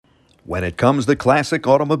When it comes to classic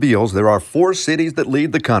automobiles, there are four cities that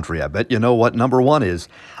lead the country. I bet you know what number one is.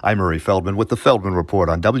 I'm Murray Feldman with the Feldman Report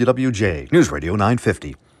on WWJ News Radio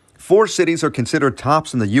 950. Four cities are considered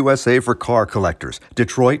tops in the USA for car collectors.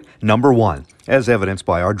 Detroit, number one, as evidenced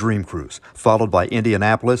by our Dream Cruise, followed by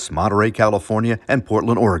Indianapolis, Monterey, California, and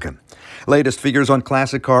Portland, Oregon. Latest figures on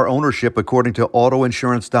classic car ownership, according to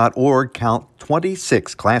autoinsurance.org, count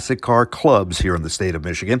 26 classic car clubs here in the state of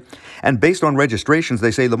Michigan. And based on registrations,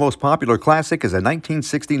 they say the most popular classic is a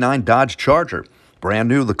 1969 Dodge Charger. Brand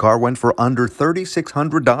new, the car went for under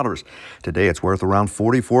 $3,600. Today, it's worth around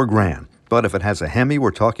 $44,000. But if it has a Hemi,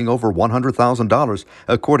 we're talking over $100,000,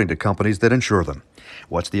 according to companies that insure them.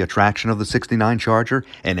 What's the attraction of the 69 Charger?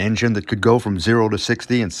 An engine that could go from 0 to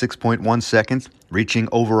 60 in 6.1 seconds, reaching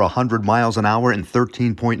over 100 miles an hour in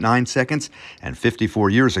 13.9 seconds, and 54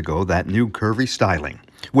 years ago, that new curvy styling.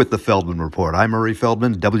 With the Feldman Report, I'm Murray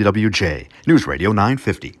Feldman, WWJ News Radio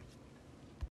 950.